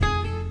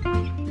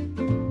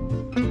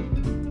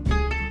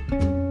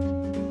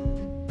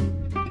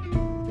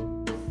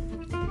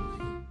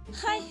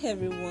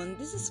everyone,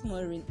 this is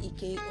Maureen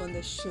Ike on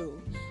the show,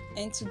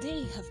 and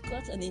today I've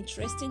got an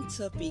interesting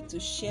topic to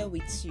share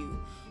with you: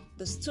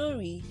 the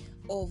story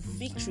of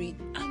victory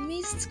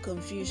amidst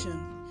confusion,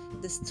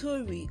 the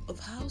story of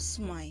how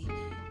Smile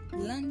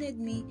landed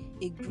me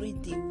a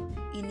great deal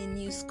in a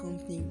news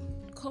company.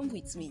 Come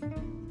with me.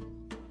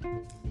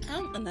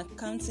 I'm an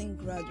accounting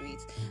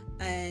graduate,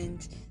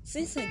 and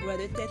since I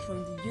graduated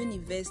from the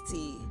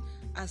university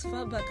as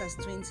far back as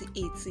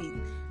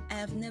 2018, I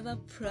have never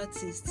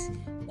practiced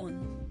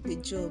on the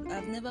job.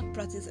 I've never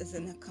practiced as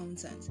an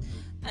accountant,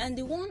 and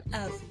the one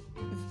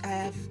I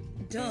have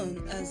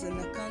done as an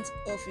account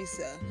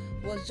officer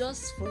was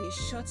just for a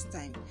short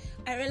time.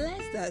 I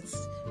realized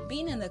that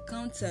being an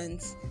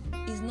accountant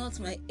is not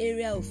my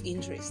area of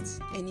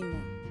interest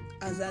anymore,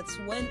 as that's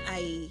when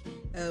I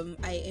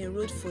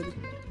enrolled for the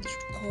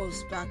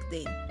course back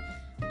then.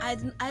 I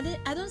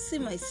don't see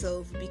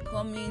myself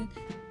becoming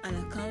an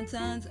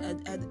accountant.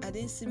 I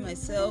didn't see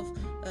myself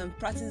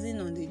practicing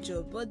on the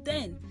job. But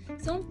then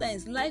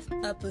sometimes life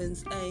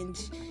happens and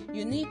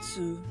you need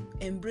to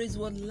embrace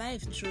what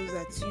life throws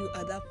at you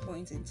at that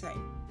point in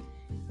time,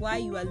 while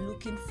you are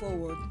looking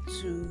forward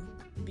to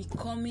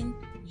becoming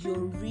your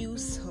real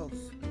self.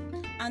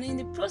 And in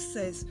the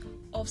process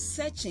of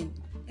searching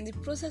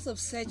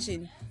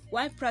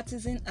while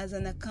practicing as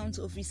an account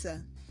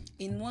officer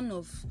in one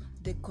of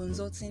the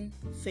consulting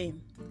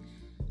firm,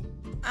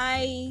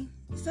 I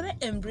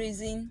started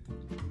embracing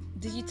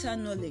digital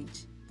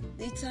knowledge,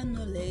 data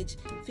knowledge,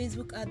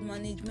 Facebook ad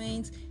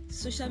management,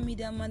 social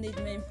media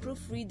management,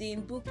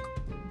 proofreading, book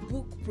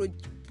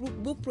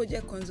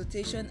project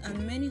consultation,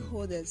 and many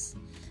others.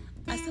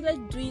 I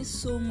started doing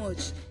so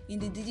much in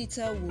the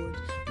digital world.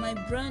 My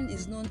brand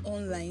is known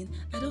online.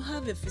 I don't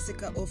have a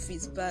physical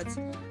office, but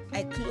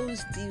I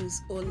close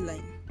deals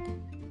online.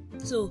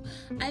 So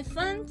I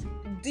found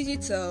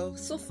digital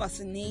so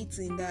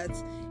fascinating that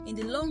in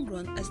the long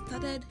run I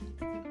started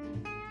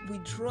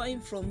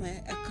withdrawing from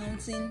my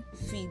accounting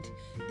field.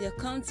 The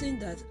accounting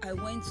that I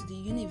went to the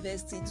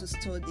university to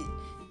study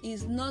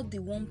is not the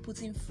one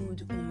putting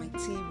food on my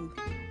table.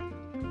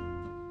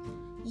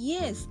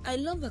 Yes, I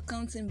love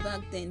accounting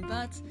back then,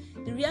 but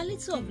the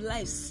reality of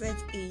life set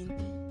in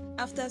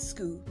after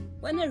school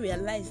when I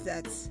realized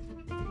that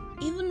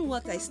even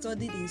what I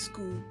studied in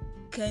school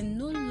can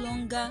no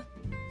longer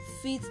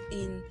fit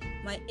in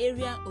my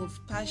area of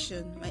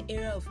passion, my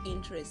area of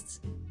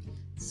interest.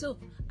 So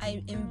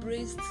I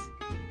embraced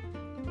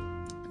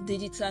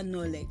digital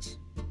knowledge.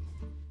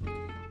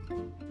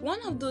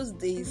 One of those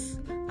days,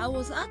 I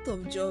was out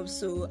of job,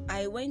 so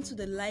I went to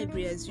the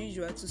library as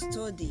usual to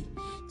study,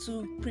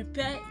 to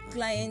prepare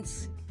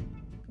clients'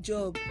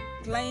 book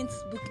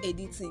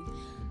editing.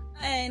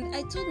 And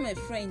I told my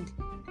friend,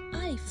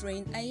 "Hi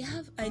friend,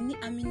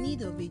 I'm in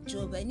need of a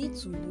job. I need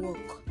to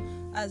work.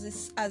 As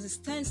it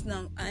stands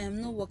now, I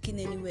am not working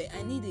anywhere.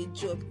 I need a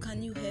job.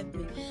 Can you help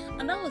me?"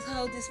 And that was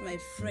how this my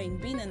friend,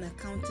 being an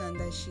accountant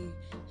that she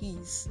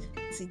is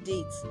to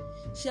date,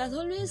 she has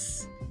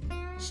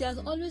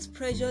always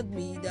pressured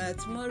me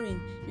that,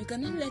 "Maureen, you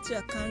cannot let your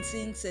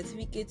accounting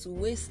certificate to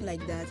waste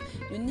like that.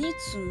 You need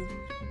to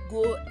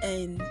go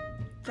and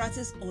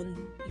practice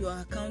on your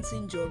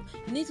accounting job.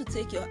 You need to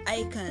take your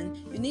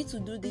ICANN. You need to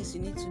do this.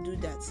 You need to do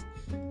that."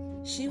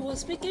 She was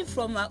speaking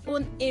from her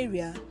own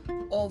area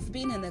of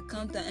being an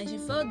accountant, and she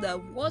felt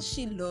that what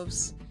she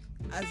loves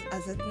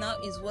as of now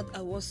is what I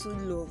also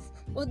love.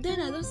 But then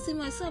I don't see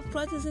myself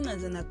practicing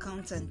as an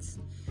accountant,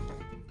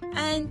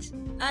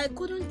 and I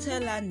couldn't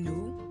tell her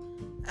no,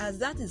 as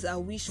that is a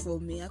wish for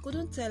me. I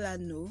couldn't tell her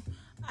no.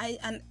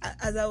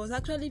 As I was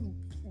actually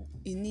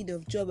in need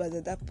of job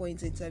at that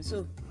point in time,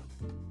 so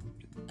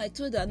I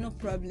told her no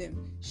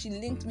problem. She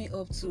linked me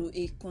up to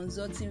a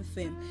consulting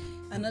firm,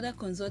 another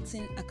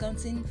consulting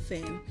accounting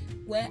firm,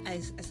 where I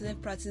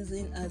started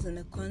practicing as an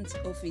account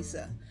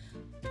officer.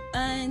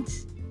 And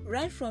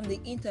right from the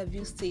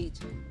interview stage,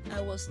 I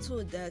was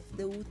told that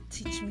they would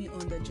teach me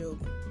on the job.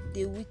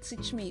 They would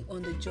teach me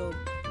on the job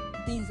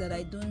things that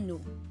I don't know,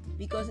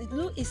 because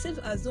it seemed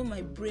as though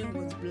my brain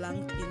was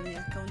blank in the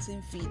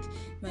accounting field.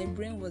 My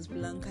brain was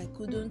blank. I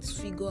couldn't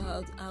figure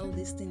out how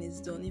this thing is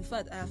done. In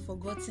fact, I have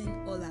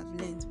forgotten all I've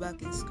learned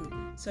back in school.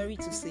 Sorry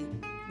to say,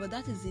 but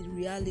that is the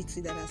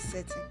reality that has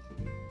set in.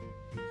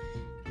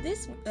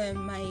 This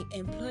my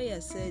employer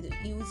said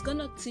he was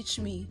gonna teach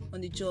me on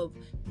the job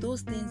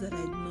those things that I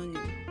did not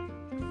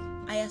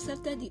know. I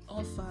accepted the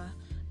offer,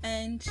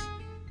 and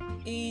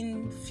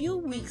in few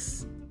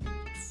weeks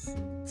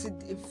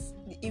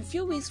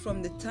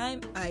from the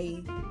time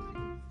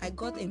I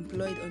got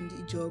employed on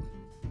the job,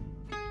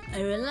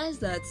 I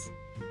realized that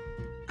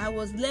I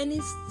was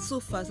learning so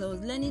fast. I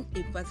was learning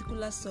a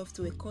particular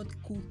software called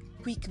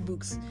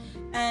QuickBooks,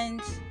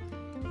 and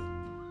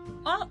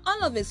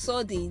all of a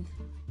sudden,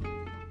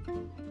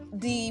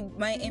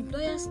 my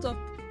employer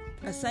stopped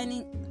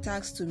assigning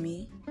tasks to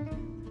me.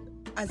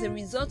 As a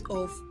result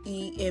of,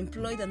 he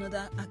employed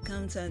another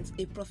accountant,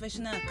 a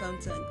professional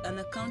accountant, an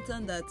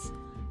accountant that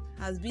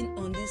has been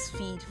on this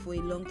field for a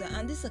long time,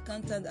 and this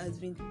accountant has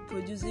been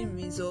producing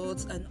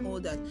results and all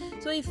that.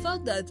 So he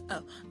felt that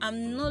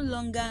I'm no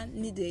longer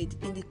needed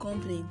in the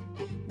company,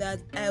 that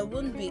I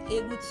won't be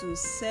able to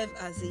serve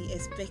as he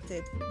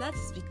expected. That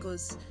is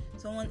because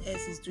someone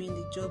else is doing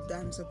the job that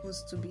I'm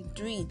supposed to be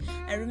doing.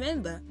 I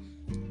remember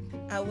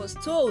I was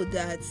told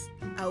that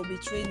I will be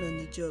trained on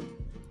the job.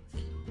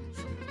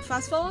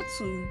 Fast forward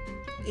to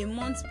a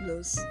month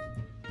plus,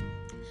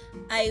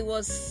 I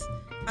was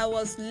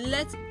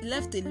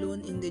left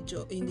alone in the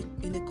job in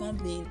the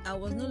company. I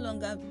was no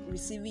longer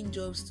receiving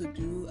jobs to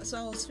do, so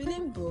I was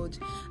feeling bored.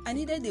 I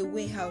needed a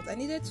way out. I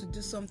needed to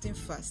do something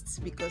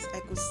fast because I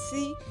could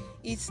see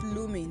it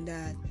looming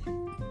that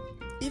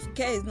if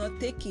care is not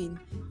taken,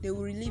 they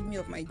will relieve me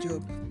of my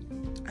job.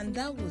 And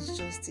that was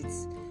just it.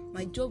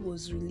 My job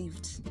was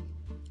relieved.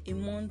 A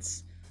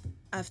month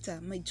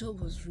after, my job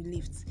was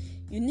relieved.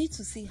 You need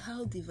to see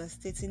how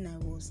devastating I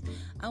was.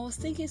 I was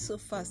thinking so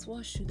fast,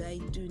 what should I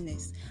do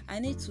next? I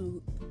need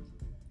to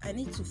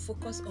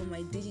focus on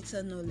my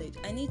digital knowledge.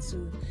 I need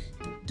to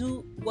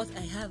do what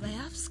I have. I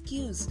have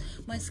skills.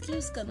 My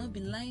skills cannot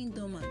be lying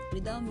dormant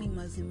without me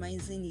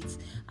maximizing it.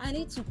 I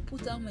need to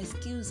put out my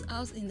skills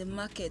out in the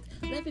market.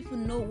 Let people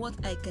know what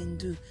I can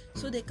do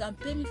so they can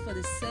pay me for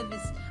the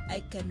service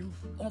I can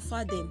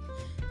offer them.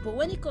 But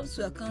when it comes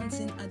to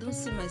accounting, I don't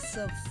see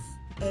myself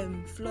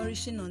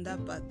flourishing on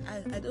that part.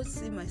 I don't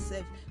see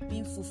myself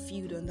being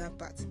fulfilled on that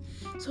part.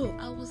 So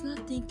I was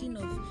not thinking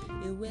of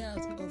a way out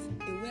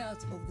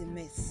of the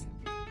mess.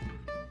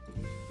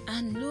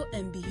 And lo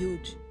and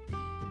behold,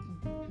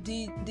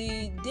 the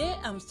day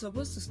I'm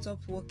supposed to stop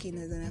working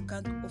as an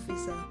account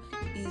officer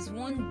is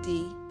one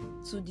day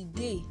to the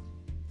day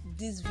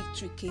this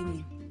victory came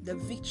in. The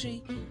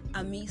victory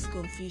amidst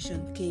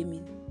confusion came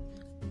in.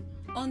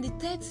 On the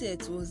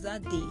 30th was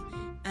that day,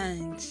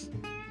 and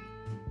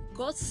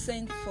God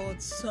sent forth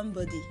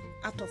somebody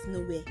out of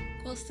nowhere.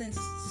 God sent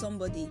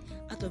somebody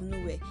out of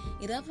nowhere.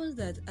 It happens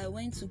that I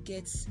went to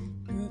get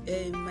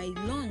my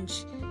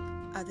lunch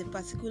at a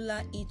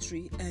particular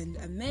eatery, and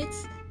I met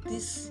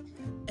this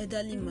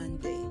elderly man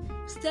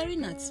there,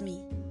 staring at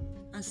me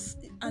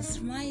and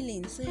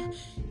smiling. So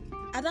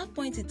at that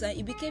point in time,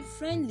 he became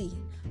friendly.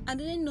 I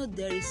didn't know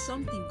there is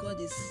something God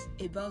is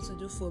about to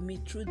do for me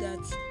through that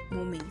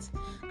moment.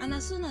 And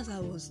as soon as I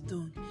was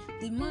done,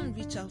 the man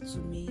reached out to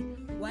me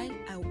while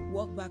I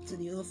walked back to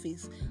the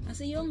office and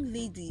said, "Young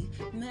lady,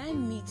 may I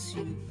meet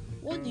you?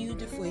 What do you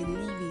do for a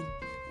living?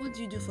 What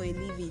do you do for a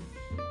living?"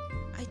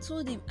 I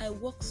told him I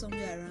work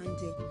somewhere around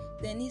there.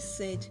 Then he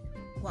said,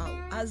 "Wow,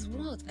 as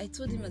what?" I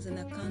told him as an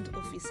account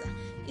officer.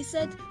 He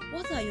said,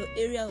 "What are your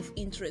area of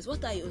interest?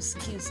 What are your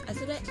skills?" I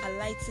started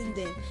highlighting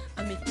them.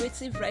 I'm a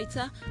creative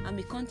writer, I'm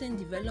a content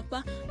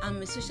developer,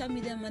 I'm a social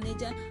media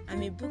manager,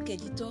 I'm a book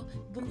editor,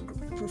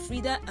 book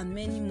proofreader, and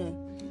many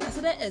more. I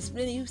started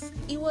explaining.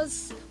 He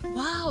was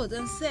wowed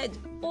and said,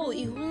 "Oh,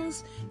 he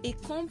owns a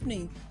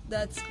company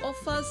that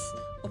offers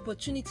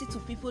opportunity to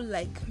people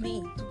like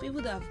me, to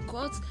people that have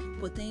got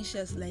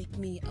potentials like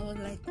me." I was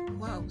like,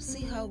 wow,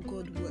 see how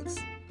God works.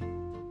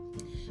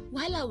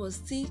 While I was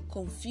still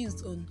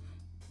confused on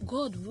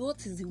God,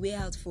 what is the way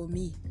out for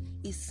me,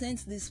 He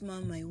sent this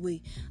man my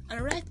way.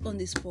 And right on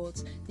the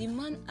spot, the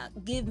man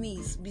gave me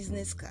his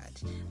business card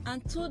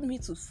and told me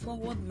to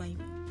forward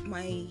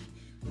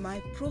my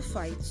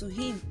profile to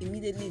him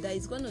immediately, that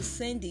he's going to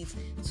send it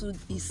to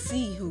his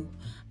CEO.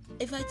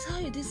 If I tell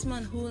you, this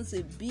man owns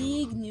a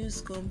big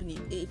news company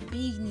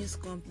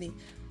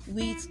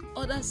with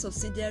other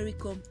subsidiary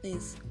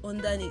companies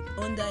under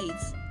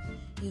it.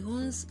 He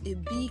owns a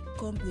big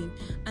company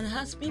and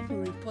has people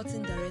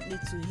reporting directly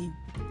to him.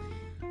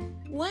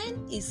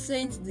 When he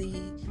sent the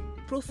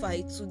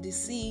profile to the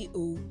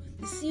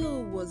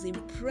CEO was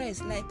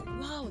impressed, like,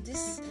 wow,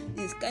 this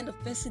is kind of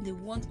person they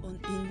want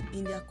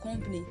in their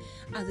company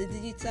as a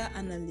digital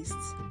analyst.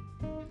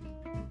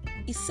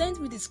 He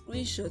sent me the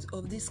screenshot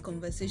of this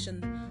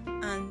conversation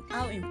and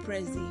how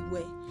impressed they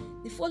were.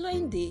 The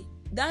following day,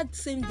 that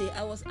same day,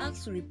 I was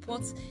asked to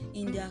report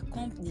in their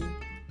company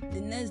the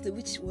next day,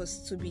 which was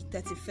to be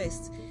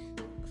 31st,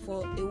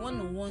 for a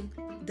one-on-one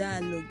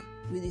dialogue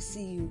with the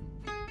CEO.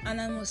 And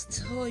I must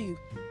tell you,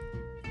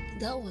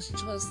 that was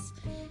just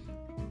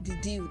the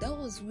deal. That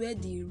was where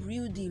the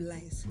real deal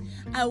lies.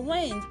 I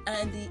went,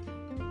 and the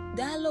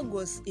dialogue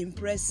was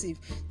impressive.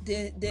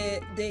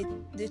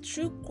 The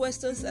true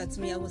questions at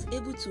me, I was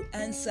able to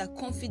answer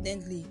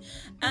confidently,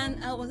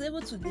 and I was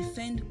able to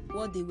defend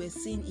what they were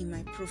seeing in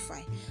my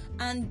profile.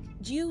 And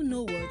do you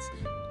know what?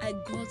 I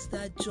got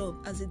that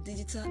job as a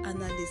digital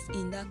analyst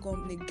in that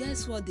company.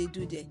 Guess what they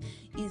do there?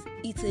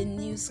 It's a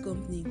news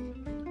company.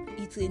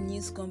 It's a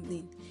news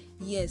company.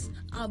 Yes,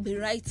 I'll be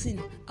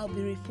reporting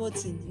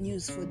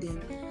news for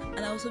them, and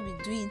I'll also be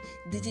doing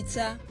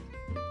digital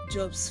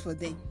jobs for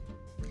them.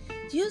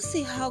 Do you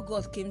see how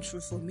God came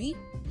through for me?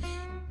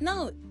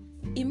 Now,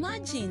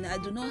 imagine I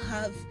do not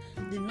have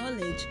the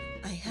knowledge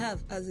I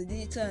have as a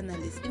digital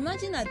analyst.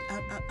 Imagine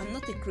I'm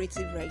not a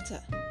creative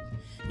writer.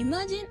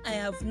 Imagine I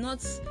have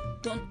not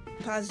done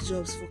past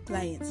jobs for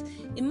clients.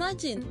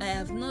 Imagine I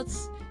have not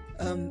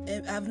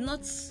I've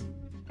not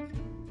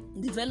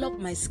developed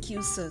my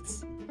skill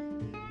sets.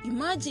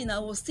 Imagine I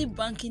was still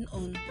banking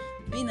on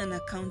being an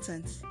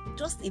accountant.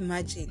 Just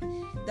imagine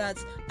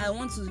that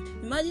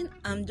imagine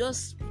I'm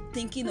just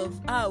thinking of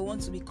how I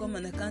want to become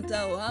an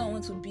accountant or how I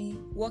want to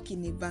work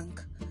in a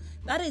bank.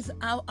 That is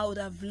how I would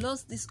have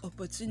lost this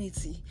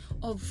opportunity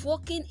of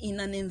working in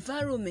an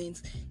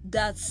environment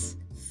that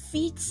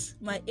fits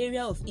my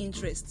area of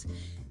interest,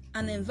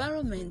 an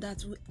environment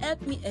that will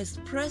help me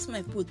express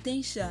my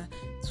potential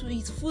to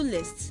its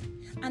fullest,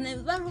 an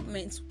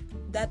environment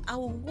that I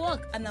will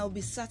work and I will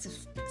be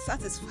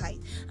satisfied,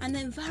 an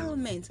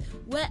environment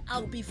where I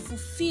will be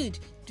fulfilled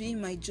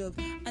doing my job,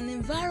 an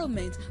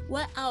environment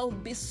where I will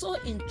be so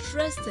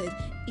interested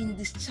in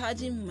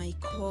discharging my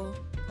core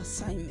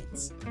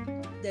assignments.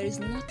 There is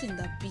nothing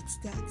that beats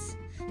that.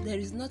 There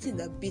is nothing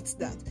that beats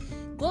that.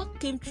 God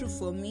came through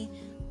for me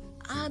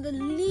at the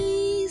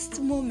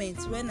least moment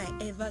when I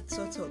ever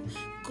thought of.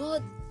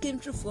 God came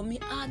through for me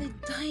at the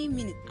time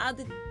minute, at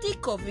the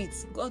thick of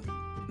it. God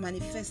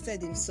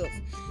manifested himself.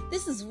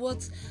 This is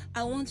what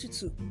I want you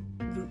to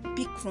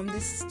pick from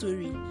this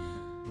story.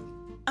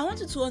 I want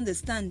you to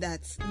understand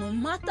that no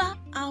matter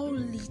how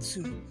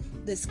little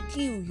the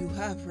skill you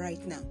have right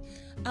now,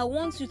 I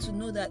want you to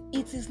know that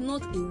it is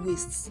not a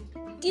waste.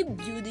 Keep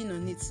building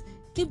on it.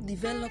 Keep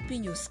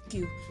developing your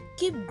skill.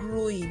 Keep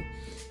growing.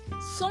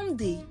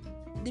 Someday,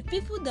 the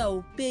people that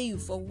will pay you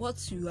for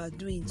what you are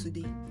doing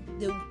today,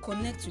 they will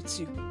connect with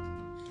you.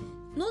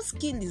 No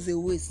skill is a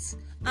waste.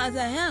 As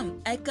I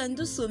am, I can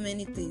do so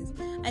many things.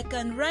 I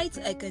can write,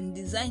 I can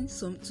design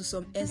to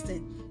some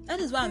extent. That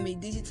is why I'm a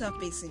digital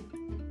person.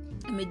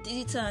 I'm a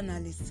digital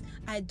analyst.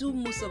 I do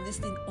most of this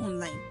thing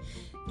online.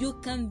 You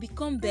can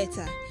become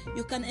better.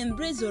 You can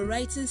embrace your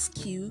writing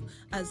skill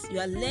as you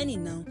are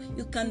learning now.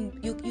 You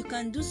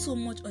can do so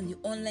much on the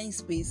online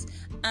space,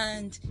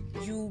 and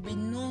you'll be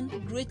known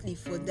greatly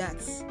for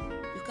that.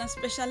 You can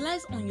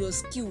specialize on your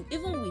skill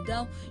even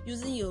without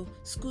using your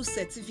school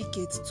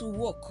certificate to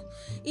work.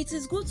 It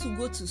is good to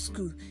go to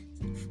school.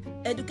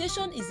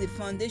 Education is a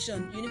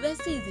foundation.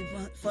 University is the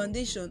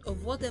foundation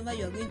of whatever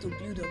you are going to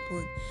build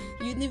upon.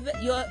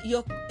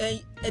 Your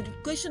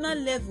educational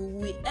level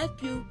will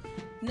help you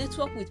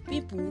network with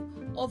people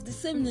of the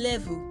same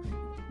level,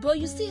 but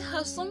you still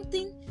have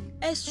something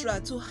extra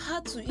to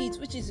add to it,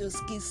 which is your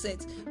skill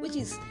set, which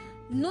is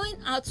knowing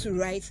how to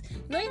write,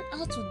 knowing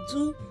how to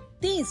do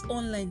things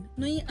online,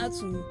 knowing how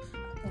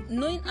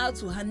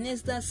to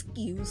harness that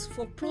skills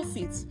for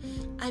profit.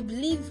 I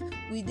believe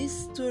with this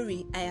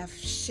story I have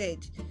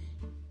shared,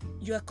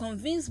 you are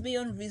convinced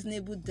beyond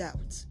reasonable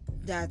doubt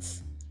that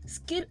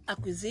skill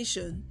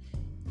acquisition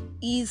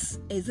is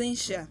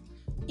essential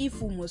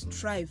if we must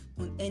thrive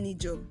on any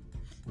job.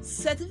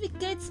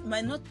 Certificates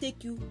might not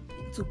take you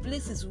to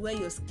places where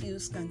your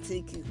skills can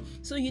take you.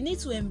 So you need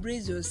to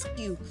embrace your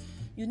skill.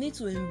 You need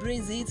to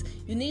embrace it.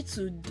 You need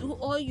to do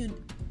all you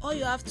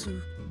have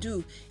to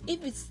do.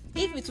 If it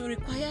will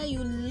require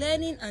you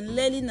learning,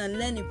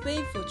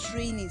 paying for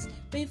trainings,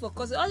 paying for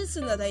courses, all these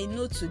things that I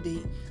know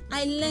today,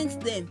 I learned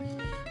them.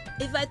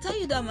 If I tell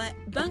you that my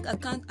bank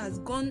account has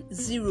gone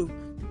zero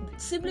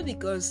simply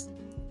because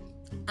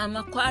I'm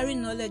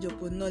acquiring knowledge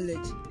upon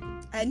knowledge,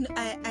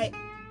 I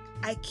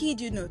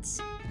kid you not.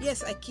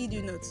 Yes, I kid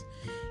you not.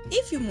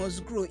 If you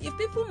must grow, if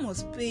people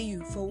must pay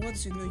you for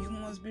what you know, you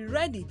must be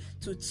ready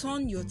to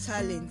turn your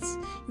talent.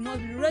 You must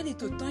be ready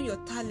to turn your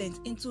talent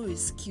into a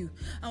skill.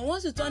 And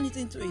once you turn it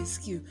into a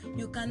skill,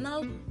 you can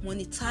now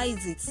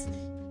monetize it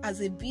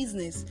as a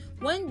business.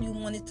 When you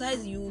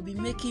monetize, you will be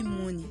making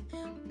money.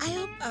 I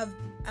hope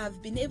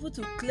I've been able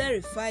to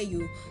clarify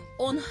you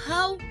on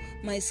how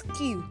my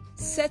skill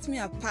set me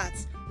apart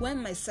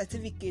when my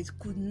certificate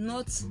could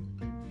not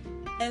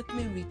help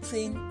me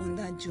retain on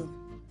that job.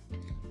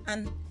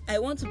 And I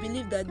want to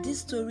believe that this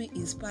story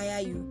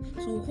inspire you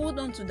to hold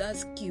on to that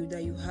skill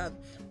that you have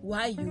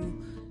while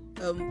you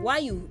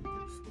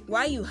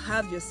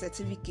have your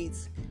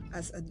certificates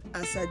as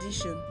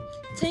addition.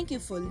 Thank you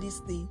for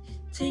listening.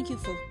 Thank you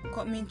for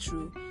coming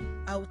through.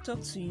 I will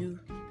talk to you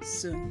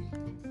soon.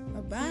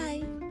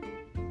 Bye-bye.